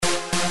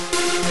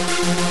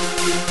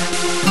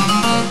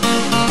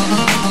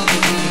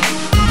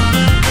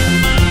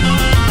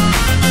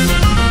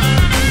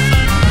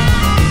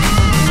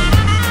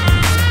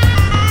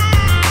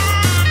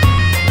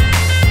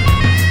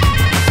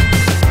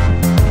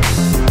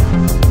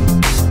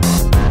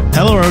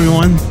Hello,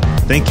 everyone.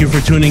 Thank you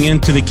for tuning in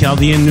to the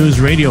Chaldean News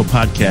Radio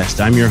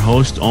podcast. I'm your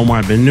host,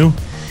 Omar Binnu.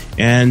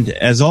 And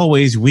as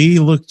always, we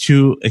look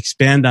to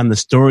expand on the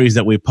stories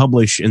that we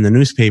publish in the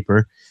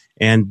newspaper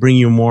and bring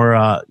you more,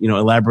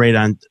 elaborate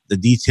on the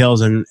details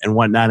and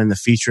whatnot and the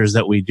features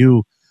that we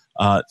do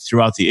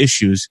throughout the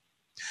issues.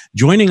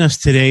 Joining us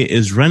today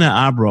is Rena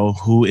Abro,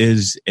 who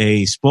is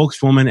a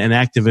spokeswoman and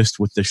activist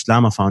with the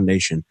Shlama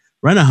Foundation.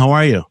 Rena, how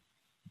are you?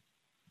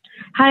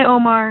 Hi,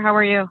 Omar. How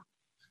are you?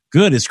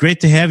 Good. It's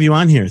great to have you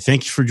on here.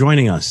 Thank you for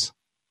joining us.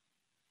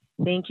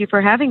 Thank you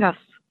for having us.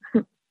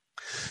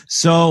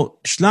 So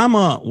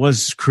Shlama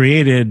was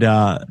created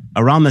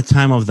around the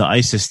time of the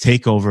ISIS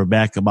takeover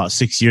back about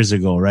 6 years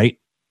ago, right?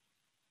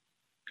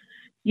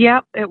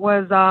 Yep. It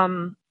was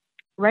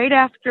right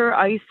after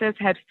ISIS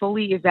had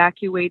fully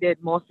evacuated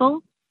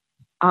Mosul.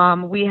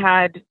 We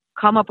had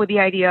come up with the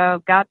idea,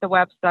 got the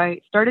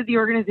website, started the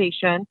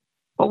organization,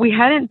 but we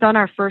hadn't done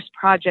our first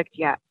project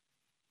yet.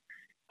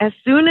 As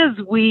soon as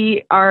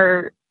we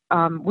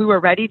were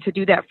ready to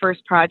do that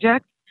first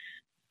project,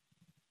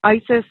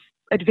 ISIS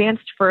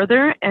advanced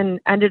further and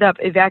ended up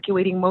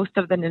evacuating most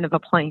of the Nineveh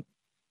Plain.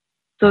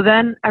 So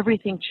then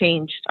everything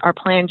changed. Our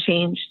plan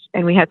changed,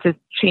 and we had to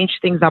change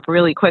things up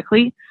really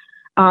quickly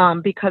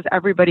because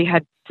everybody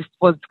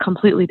was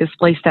completely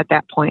displaced at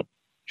that point.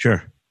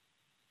 Sure.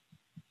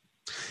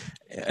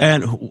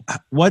 And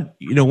what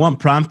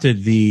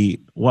prompted the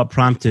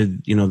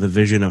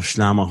vision of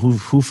Shlama?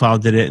 Who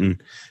founded it,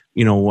 and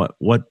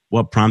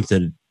what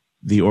prompted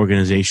the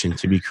organization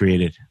to be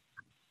created?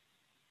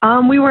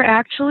 We were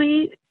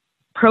actually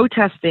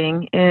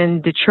protesting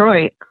in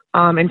Detroit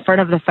in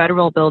front of the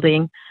federal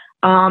building,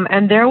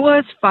 and there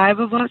was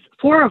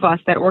four of us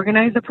that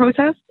organized the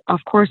protest, of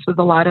course with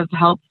a lot of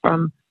help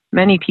from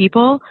many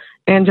people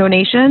and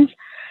donations.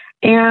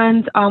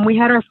 And we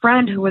had our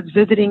friend who was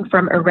visiting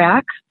from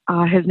Iraq.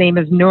 His name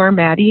is Noor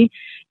Mahdi,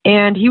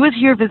 and he was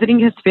here visiting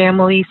his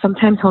family.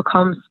 Sometimes he'll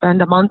come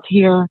spend a month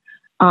here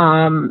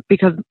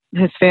because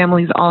his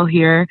family's all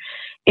here.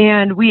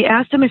 And we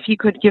asked him if he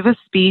could give a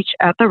speech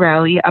at the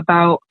rally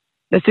about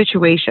the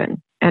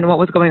situation and what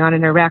was going on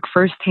in Iraq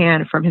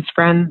firsthand from his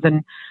friends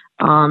and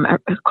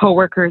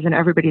co-workers and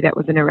everybody that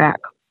was in Iraq.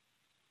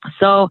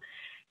 So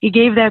he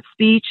gave that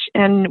speech,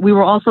 and we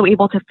were also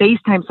able to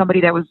FaceTime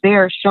somebody that was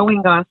there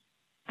showing us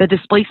the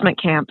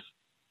displacement camps.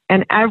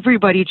 And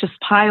everybody just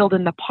piled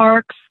in the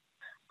parks,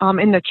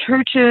 in the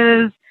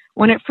churches.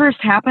 When it first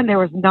happened, there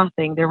was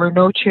nothing. There were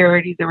no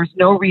charities. There was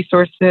no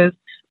resources.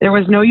 There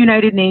was no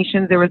United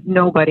Nations. There was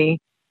nobody.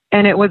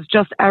 And it was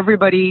just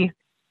everybody,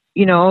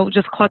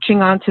 just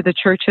clutching onto the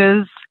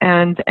churches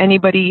and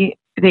anybody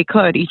they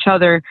could, each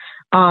other,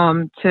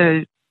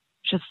 to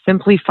just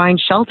simply find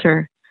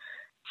shelter.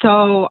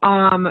 So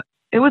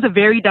it was a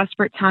very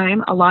desperate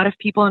time. A lot of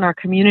people in our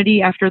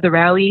community after the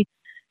rally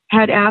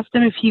had asked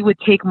him if he would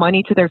take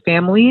money to their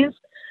families.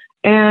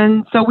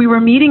 And so we were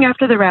meeting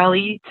after the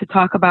rally to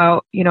talk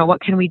about,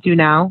 what can we do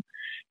now?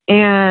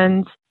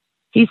 And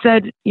he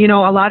said, a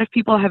lot of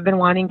people have been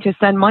wanting to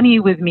send money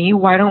with me.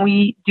 Why don't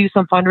we do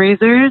some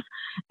fundraisers?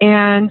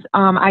 And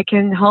I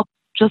can help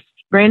just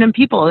random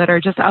people that are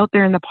just out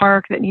there in the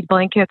park that need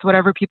blankets,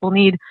 whatever people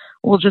need.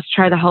 We'll just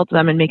try to help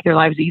them and make their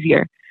lives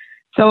easier.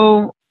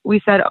 So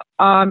we said,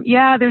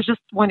 there's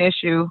just one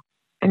issue.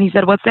 And he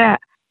said, what's that?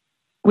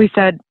 We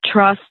said,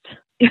 trust.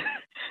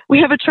 We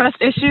have a trust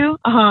issue.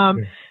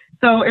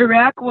 So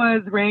Iraq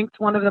was ranked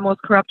one of the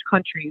most corrupt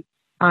countries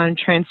on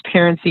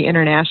Transparency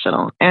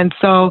International. And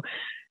so,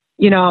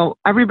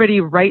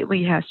 everybody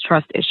rightly has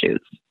trust issues.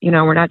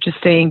 We're not just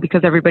saying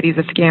because everybody's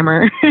a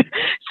scammer.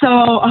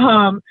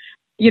 So,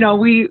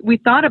 we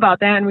thought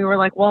about that and we were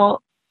like,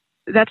 well,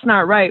 that's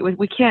not right.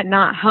 We can't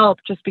not help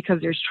just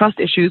because there's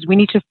trust issues. We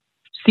need to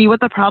see what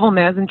the problem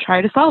is and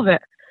try to solve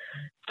it.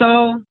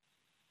 So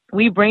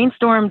we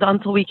brainstormed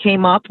until we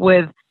came up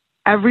with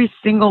every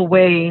single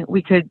way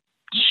we could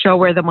show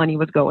where the money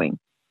was going.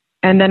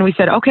 And then we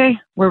said, okay,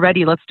 we're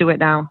ready. Let's do it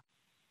now.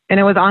 And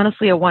it was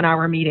honestly a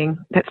 1-hour meeting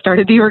that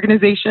started the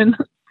organization.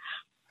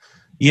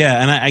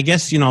 Yeah. And I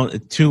guess,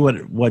 too,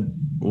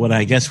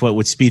 what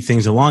would speed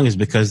things along is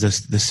because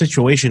the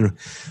situation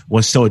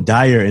was so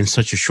dire in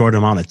such a short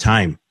amount of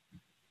time,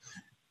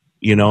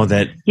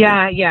 that.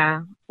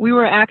 Yeah. We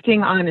were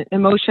acting on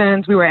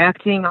emotions. We were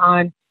acting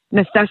on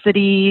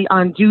necessity,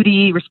 on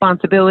duty,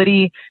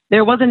 responsibility.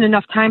 There wasn't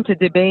enough time to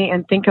debate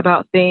and think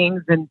about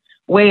things and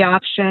weigh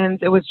options.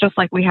 It was just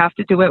like, we have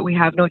to do it. We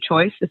have no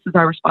choice. This is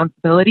our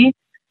responsibility.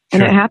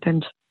 And It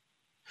happened.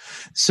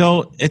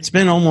 So it's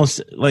been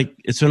almost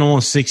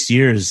 6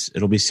 years.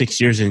 It'll be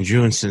 6 years in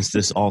June since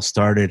this all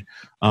started.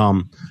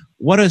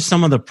 What are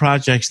some of the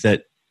projects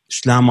that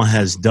Shlama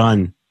has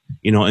done,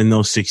 in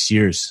those 6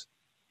 years?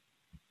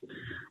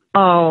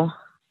 Oh,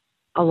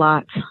 a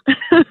lot.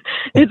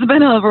 It's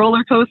been a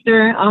roller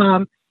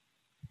coaster.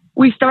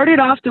 We started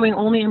off doing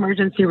only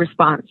emergency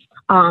response,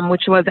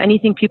 which was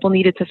anything people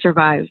needed to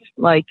survive,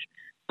 like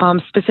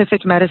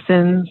specific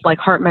medicines, like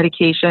heart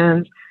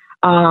medications.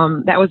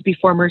 That was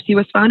before Mercy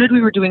was founded.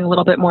 We were doing a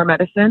little bit more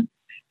medicine.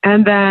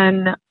 And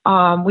then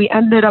we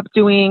ended up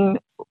doing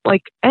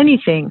like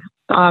anything,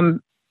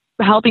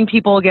 helping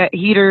people get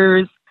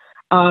heaters,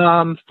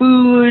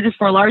 food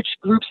for large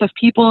groups of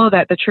people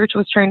that the church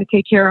was trying to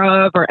take care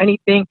of, or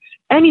anything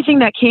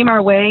that came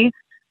our way.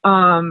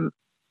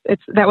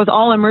 That was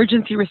all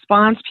emergency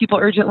response. People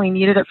urgently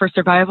needed it for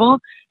survival.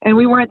 And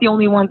we weren't the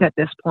only ones at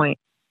this point.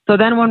 So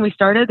then when we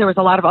started, there was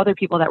a lot of other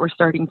people that were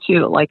starting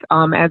too. Like,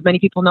 as many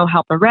people know,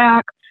 Help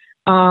Iraq,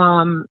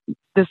 all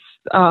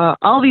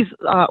these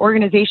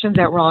organizations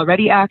that were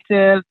already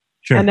active.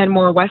 Sure. And then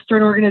more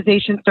Western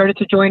organizations started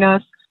to join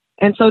us.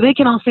 And so they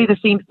can all say the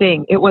same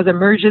thing. It was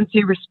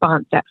emergency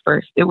response at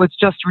first. It was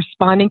just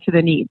responding to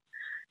the need.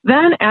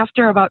 Then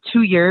after about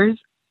 2 years,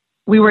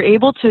 we were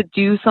able to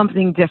do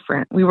something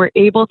different. We were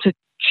able to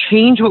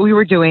change what we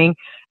were doing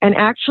and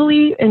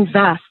actually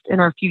invest in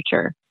our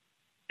future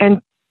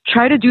and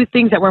try to do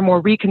things that were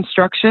more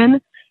reconstruction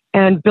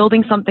and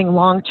building something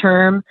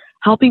long-term,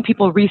 helping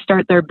people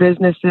restart their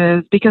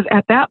businesses. Because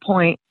at that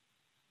point,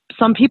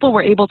 some people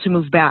were able to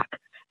move back.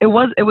 It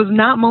was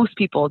not most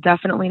people,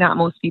 definitely not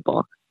most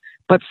people,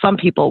 but some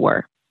people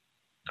were.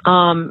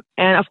 And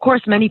of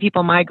course, many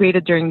people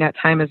migrated during that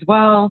time as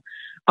well.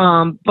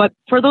 But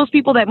for those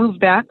people that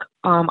moved back,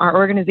 our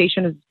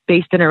organization is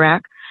based in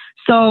Iraq.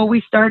 So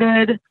we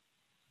started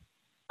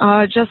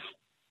just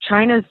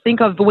trying to think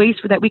of ways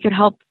that we could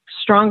help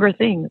stronger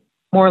things,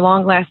 more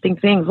long-lasting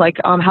things, like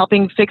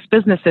helping fix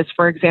businesses,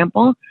 for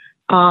example.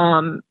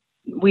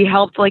 We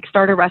helped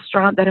start a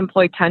restaurant that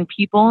employed 10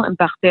 people in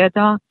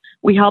Baghdad.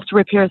 We helped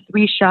repair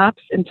 3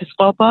 shops in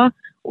Tiskopa.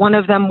 One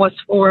of them was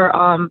for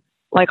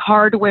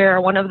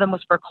hardware. One of them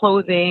was for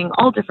clothing,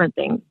 all different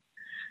things.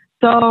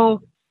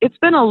 So it's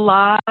been a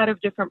lot of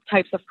different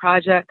types of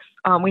projects.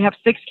 We have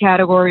 6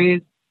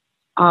 categories.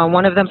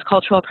 One of them is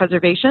cultural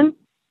preservation,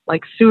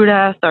 like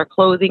surah or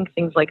clothing,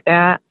 things like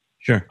that.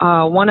 Sure.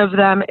 One of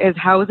them is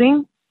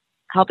housing,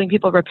 helping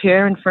people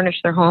repair and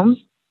furnish their homes.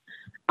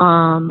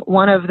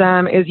 One of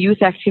them is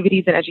youth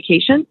activities and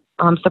education,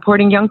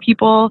 supporting young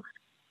people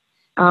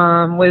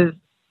with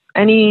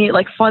any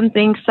fun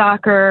things,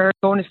 soccer,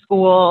 going to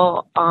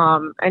school,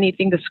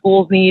 anything the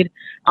schools need.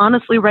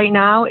 Honestly, right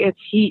now it's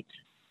heating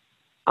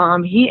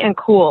and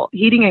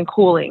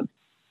cooling,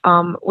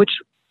 which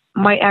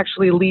might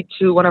actually lead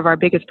to one of our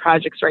biggest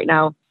projects right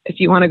now, if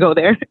you want to go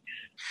there.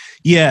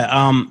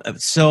 Yeah.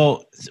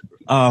 So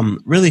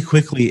really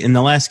quickly, in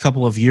the last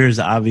couple of years,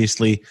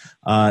 obviously,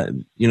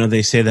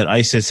 they say that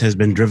ISIS has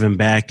been driven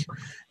back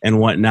and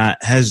whatnot.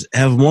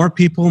 Have more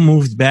people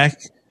moved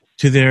back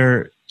to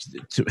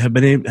have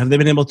they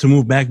been able to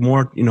move back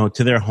more,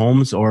 to their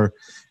homes, or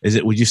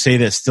would you say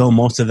that still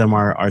most of them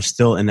are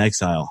still in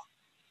exile?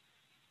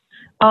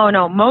 Oh,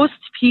 no. Most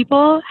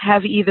people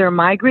have either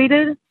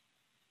migrated,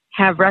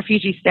 have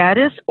refugee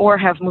status, or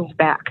have moved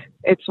back.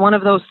 It's one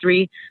of those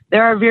 3.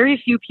 There are very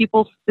few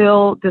people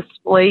still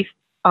displaced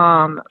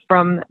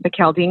from the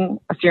Chaldean,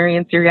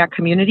 Assyrian, Syriac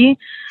community.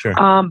 Sure.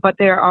 But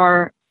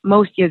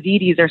most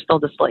Yazidis are still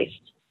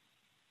displaced.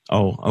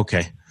 Oh,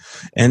 okay.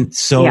 And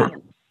so yeah.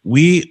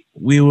 We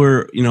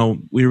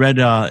read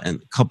a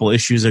couple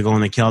issues ago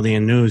in the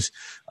Chaldean News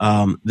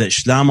that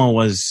Shlomo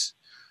was,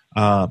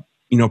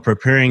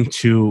 preparing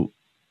to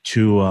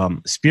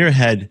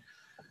spearhead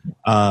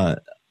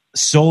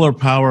solar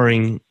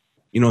powering,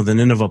 the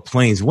Nineveh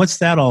Plains. What's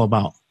that all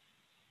about?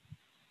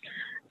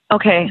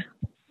 Okay.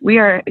 We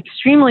are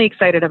extremely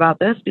excited about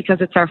this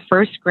because it's our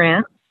first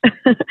grant.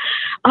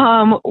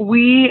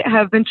 We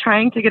have been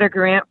trying to get a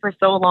grant for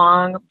so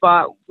long,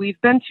 but we've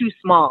been too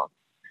small.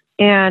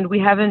 And we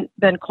haven't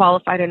been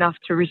qualified enough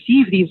to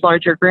receive these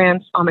larger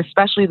grants,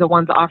 especially the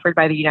ones offered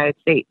by the United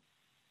States.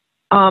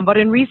 But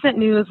in recent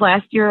news,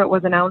 last year it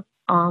was announced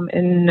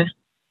in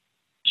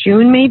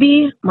June,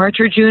 maybe March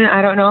or June,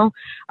 I don't know,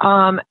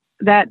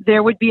 that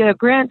there would be a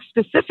grant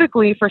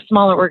specifically for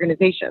smaller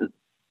organizations.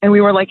 And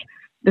we were like,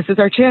 this is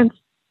our chance.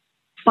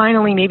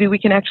 Finally, maybe we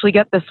can actually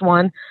get this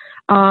one.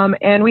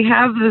 And we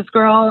have this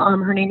girl,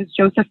 her name is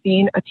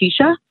Josephine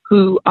Atisha,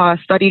 who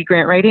studied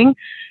grant writing.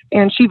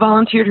 And she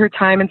volunteered her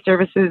time and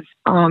services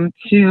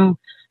to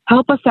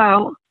help us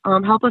out,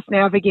 help us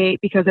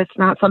navigate, because it's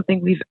not something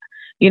we've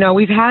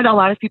had a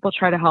lot of people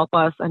try to help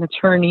us, an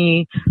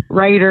attorney,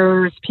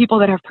 writers, people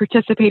that have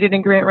participated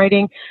in grant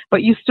writing,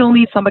 but you still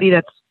need somebody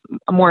that's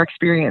more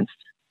experienced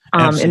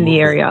in the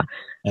area.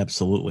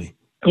 Absolutely.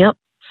 Yep.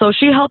 So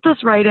she helped us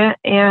write it,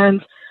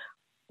 and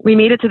we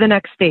made it to the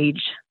next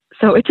stage.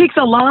 So it takes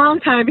a long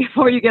time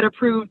before you get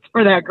approved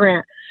for that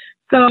grant.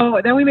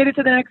 So then we made it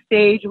to the next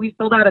stage. We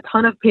filled out a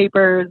ton of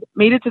papers,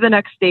 made it to the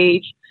next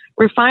stage,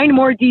 refined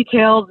more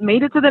details,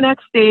 made it to the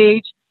next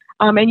stage.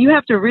 And you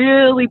have to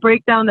really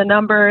break down the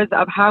numbers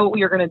of how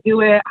you're going to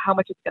do it, how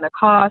much it's going to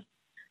cost.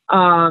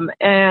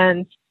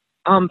 And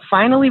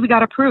finally, we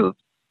got approved.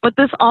 But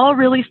this all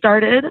really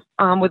started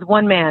with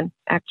one man,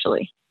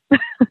 actually.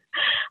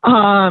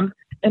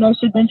 And I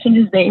should mention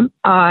his name.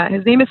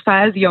 His name is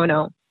Faiz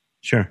Yono.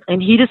 Sure.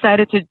 And he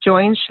decided to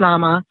join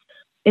Shlama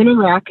in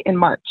Iraq in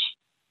March.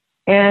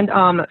 And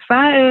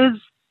Faiz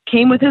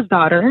came with his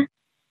daughter,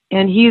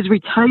 and he is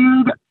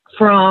retired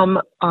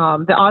from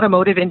the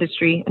automotive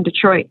industry in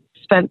Detroit,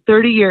 spent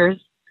 30 years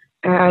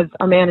as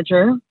a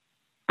manager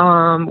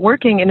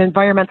working in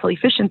environmental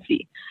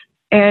efficiency.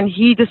 And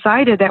he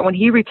decided that when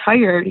he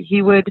retired,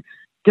 he would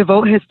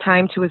devote his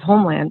time to his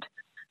homeland,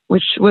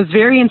 which was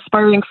very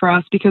inspiring for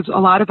us because a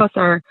lot of us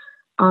are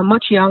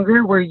much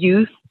younger. We're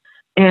youth,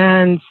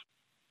 and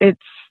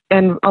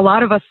a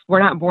lot of us were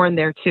not born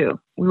there too.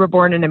 We were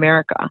born in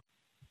America.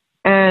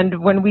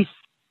 And when we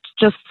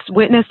just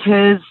witnessed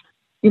his,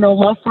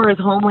 love for his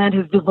homeland,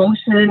 his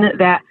devotion,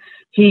 that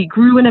he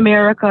grew in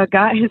America,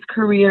 got his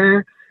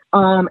career,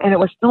 and it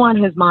was still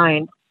on his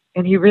mind.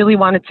 And he really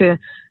wanted to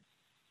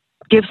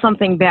give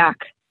something back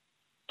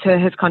to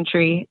his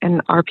country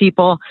and our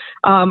people.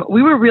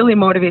 We were really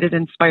motivated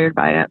and inspired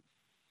by it.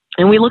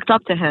 And we looked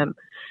up to him.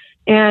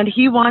 And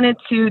he wanted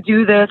to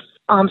do this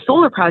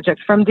solar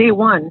project from day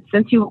one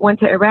since he went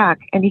to Iraq.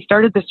 And he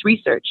started this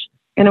research.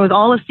 And it was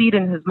all a seed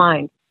in his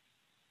mind.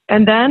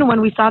 And then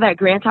when we saw that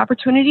grant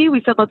opportunity,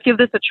 we said, let's give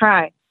this a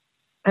try.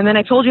 And then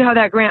I told you how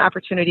that grant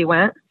opportunity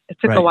went. It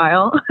took a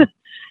while.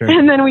 Sure.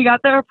 And then we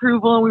got the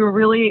approval. We were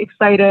really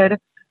excited.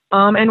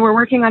 And we're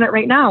working on it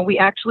right now. We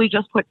actually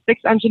just put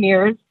 6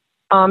 engineers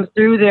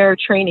through their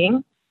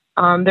training.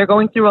 They're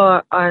going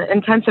through an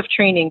intensive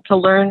training to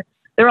learn.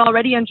 They're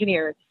already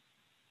engineers.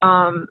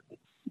 I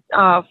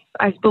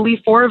believe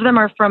 4 of them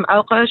are from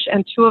Alqosh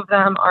and 2 of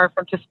them are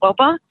from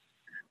Tislopa.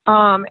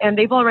 And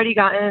they've already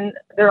graduated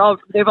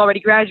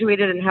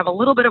and have a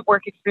little bit of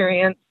work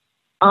experience.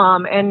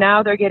 And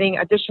now they're getting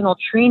additional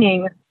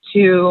training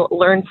to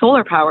learn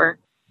solar power.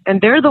 And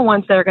they're the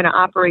ones that are going to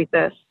operate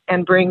this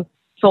and bring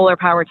solar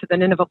power to the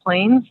Nineveh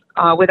Plains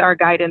with our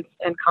guidance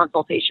and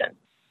consultation.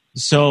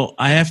 So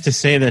I have to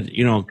say that,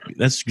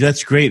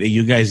 that's great that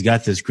you guys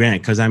got this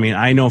grant, because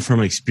I know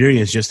from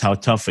experience just how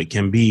tough it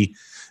can be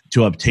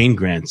to obtain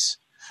grants.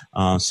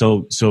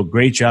 So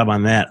great job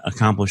on that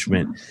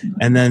accomplishment.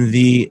 And then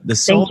the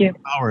solar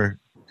power,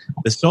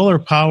 is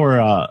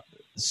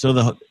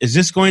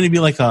this going to be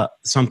like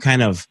some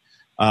kind of,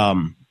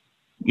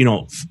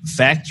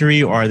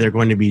 factory, or are there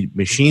going to be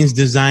machines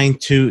designed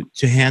to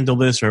handle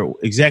this, or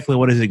exactly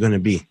what is it going to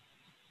be?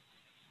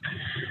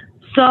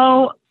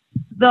 So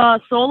the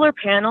solar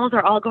panels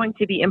are all going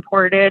to be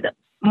imported,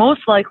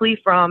 most likely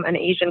from an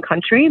Asian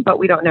country, but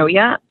we don't know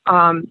yet.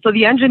 So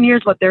the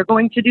engineers, what they're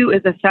going to do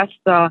is assess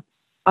the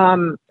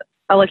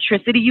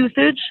electricity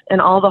usage in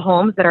all the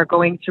homes that are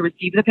going to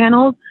receive the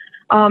panels.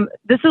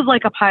 This is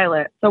like a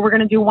pilot. So we're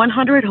going to do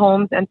 100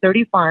 homes and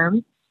 30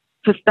 farms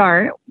to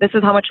start. This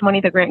is how much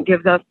money the grant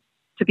gives us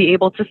to be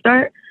able to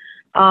start.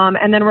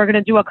 And then we're going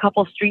to do a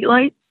couple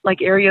streetlights,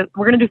 like areas.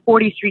 We're going to do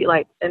 40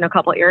 streetlights in a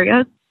couple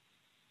areas.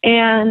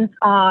 And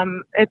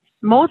it's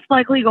most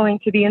likely going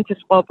to be in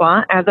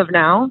Tislopa as of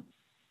now.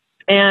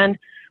 And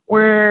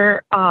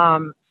we're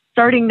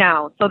starting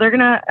now. So they're going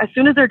to, as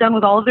soon as they're done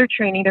with all of their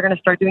training, they're going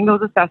to start doing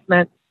those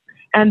assessments.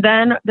 And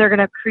then they're going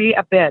to create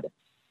a bid.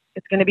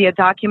 It's going to be a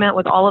document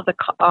with all of the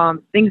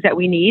things that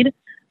we need,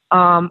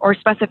 or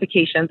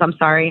specifications. I'm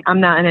sorry, I'm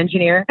not an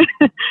engineer.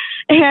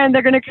 And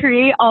they're going to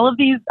create all of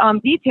these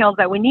details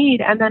that we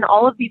need. And then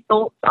all of these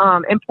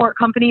import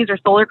companies or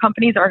solar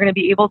companies are going to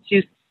be able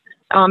to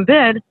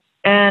bid.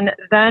 And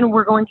then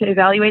we're going to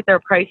evaluate their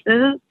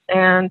prices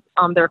and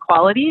their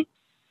quality.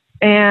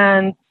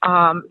 And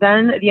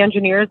then the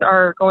engineers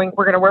we're going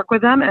to work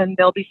with them, and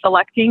they'll be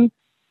selecting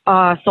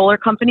a solar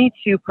company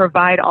to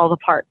provide all the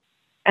parts.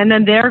 And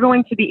then they're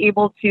going to be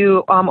able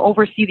to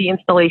oversee the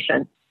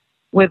installation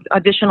with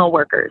additional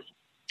workers.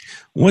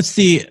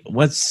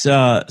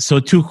 So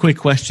 2 quick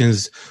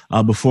questions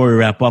before we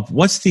wrap up.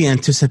 What's the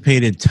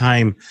anticipated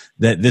time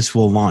that this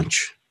will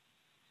launch?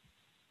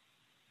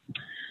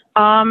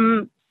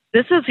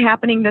 This is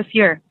happening this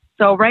year.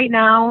 So right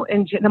now,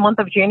 in the month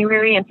of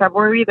January and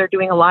February, they're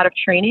doing a lot of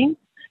training.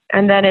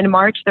 And then in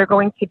March, they're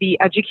going to be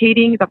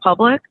educating the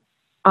public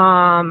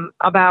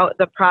about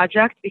the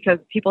project, because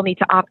people need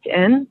to opt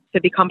in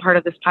to become part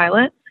of this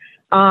pilot.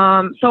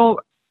 So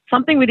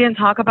something we didn't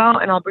talk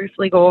about, and I'll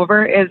briefly go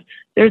over, is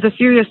there's a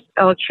serious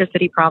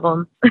electricity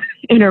problem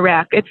in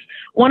Iraq. It's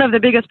one of the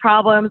biggest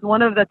problems.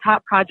 One of the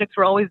top projects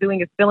we're always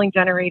doing is filling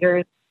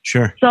generators.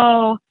 Sure.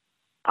 So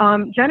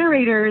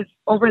generators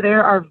over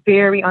there are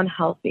very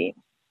unhealthy.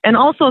 And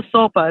also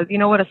SOPAs. You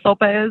know what a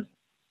SOPA is?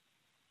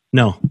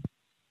 No.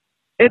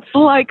 It's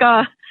like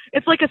a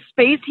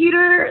space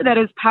heater that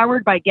is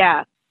powered by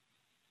gas.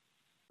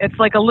 It's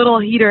like a little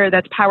heater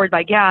that's powered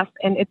by gas,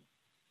 and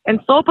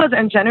SOPAs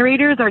and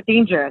generators are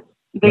dangerous.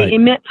 They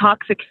emit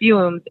toxic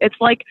fumes. It's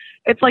like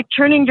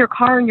turning your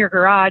car in your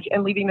garage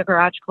and leaving the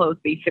garage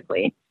closed,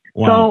 basically.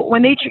 Wow. So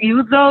when they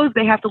use those,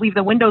 they have to leave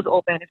the windows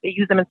open if they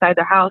use them inside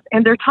their house,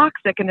 and they're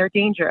toxic and they're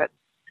dangerous.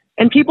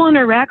 And people in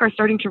Iraq are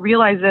starting to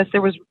realize this.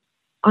 There was,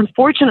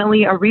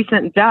 unfortunately, a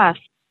recent death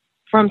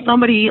from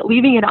somebody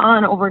leaving it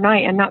on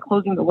overnight and not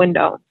closing the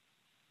window.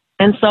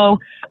 And so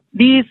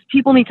these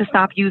people need to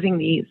stop using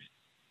these.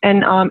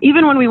 And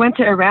even when we went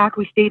to Iraq,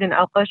 we stayed in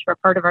Alqosh for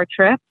part of our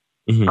trip.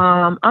 Mm-hmm.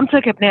 I'm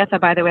Tukib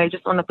Nasa, by the way. I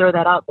just want to throw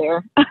that out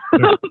there.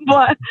 Yeah.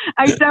 But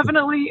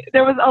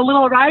there was a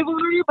little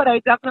rivalry, but I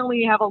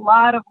definitely have a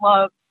lot of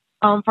love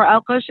for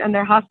Elkush and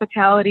their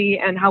hospitality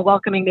and how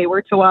welcoming they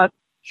were to us.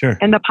 Sure.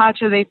 And the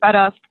pacha they fed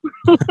us.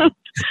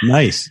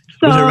 Nice.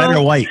 Was it red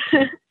or white?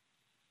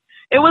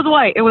 It was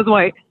white. It was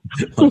white.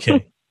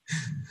 Okay.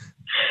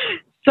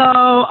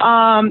 So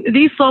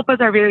these slopas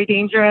are very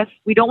dangerous.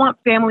 We don't want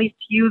families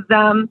to use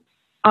them.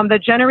 The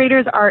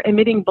generators are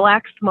emitting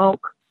black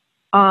smoke.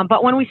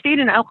 But when we stayed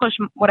in Elkush,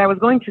 what I was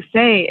going to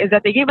say is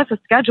that they gave us a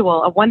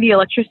schedule of when the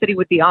electricity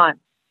would be on.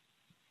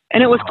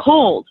 And it was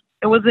cold.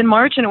 It was in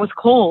March and it was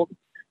cold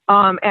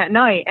at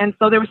night. And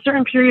so there were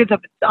certain periods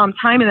of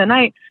time in the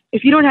night.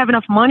 If you don't have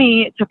enough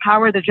money to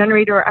power the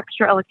generator or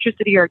extra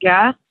electricity or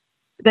gas,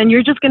 then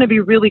you're just going to be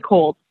really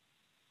cold.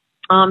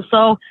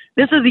 So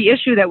this is the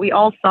issue that we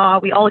all saw.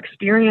 We all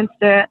experienced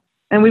it,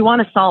 and we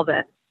want to solve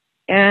it.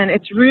 And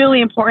it's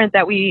really important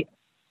that we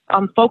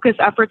focus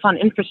efforts on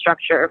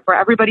infrastructure for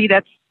everybody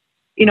that's,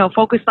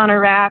 focused on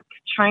Iraq,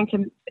 trying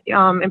to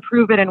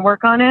improve it and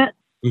work on it.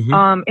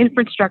 Mm-hmm.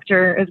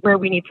 Infrastructure is where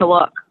we need to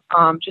look.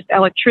 Just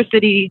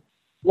electricity,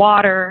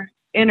 water,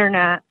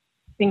 internet,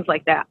 things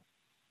like that.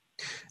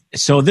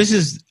 So this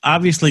is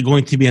obviously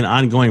going to be an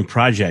ongoing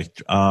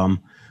project.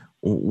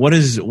 What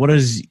is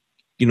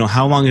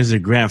how long is the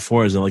grant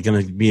for? Is it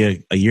going to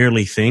be a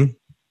yearly thing?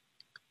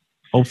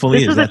 Hopefully,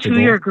 this is a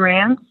 2-year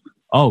grant.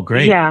 Oh,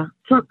 great! Yeah.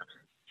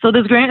 So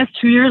this grant is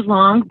 2 years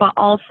long, but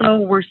also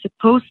we're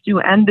supposed to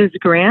end this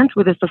grant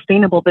with a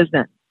sustainable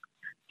business.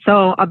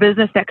 So a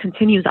business that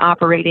continues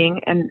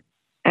operating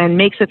and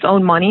makes its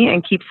own money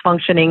and keeps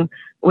functioning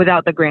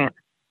without the grant.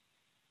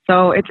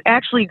 So it's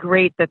actually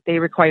great that they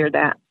require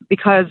that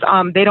because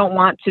they don't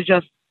want to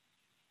just,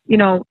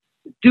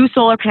 do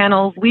solar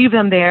panels, leave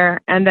them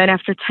there, and then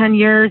after 10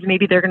 years,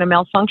 maybe they're going to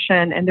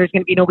malfunction and there's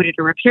going to be nobody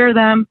to repair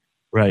them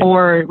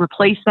or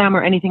replace them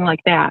or anything like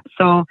that.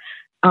 So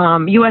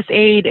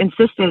USAID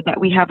insisted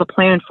that we have a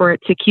plan for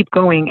it to keep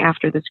going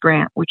after this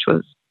grant, which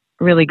was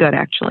really good,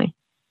 actually.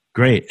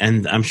 Great.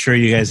 And I'm sure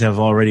you guys have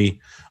already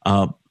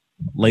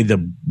laid the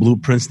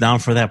blueprints down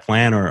for that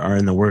plan or are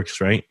in the works,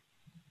 right?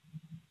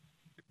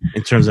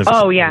 In terms of...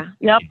 Oh, yeah.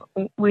 Yep.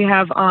 We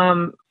have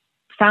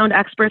found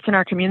experts in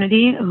our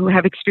community who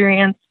have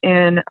experience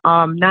in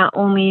not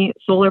only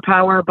solar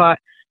power, but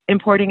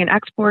importing and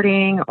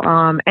exporting,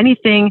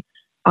 anything,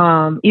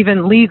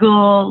 even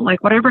legal,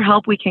 like whatever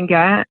help we can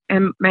get.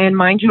 And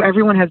mind you,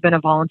 everyone has been a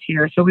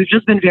volunteer. So we've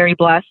just been very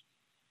blessed,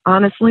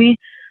 honestly.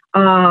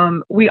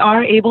 We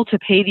are able to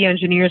pay the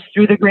engineers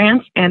through the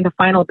grants and the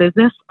final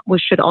business,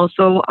 which should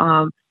also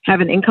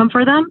have an income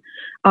for them,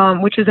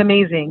 which is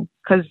amazing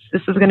because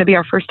this is going to be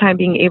our first time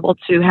being able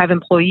to have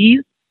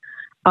employees.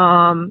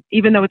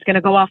 Even though it's going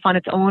to go off on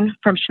its own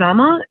from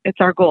Shnama, it's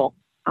our goal.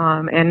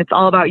 And it's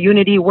all about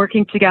unity,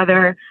 working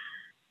together.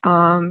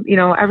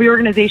 Every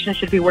organization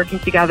should be working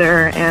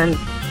together and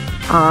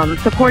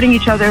supporting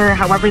each other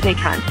however they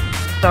can.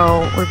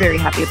 So we're very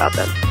happy about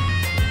this.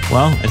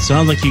 Well, it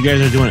sounds like you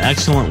guys are doing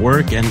excellent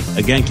work. And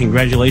again,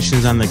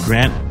 congratulations on the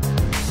grant.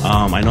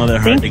 I know they're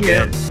hard to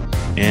get.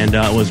 And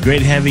it was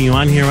great having you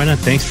on here, Rena.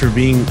 Thanks for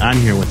being on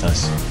here with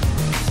us.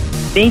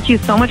 Thank you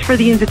so much for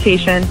the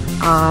invitation.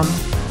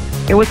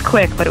 It was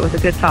quick, but it was a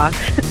good talk.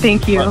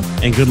 Thank you.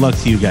 And good luck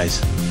to you guys.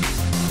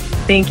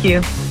 Thank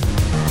you.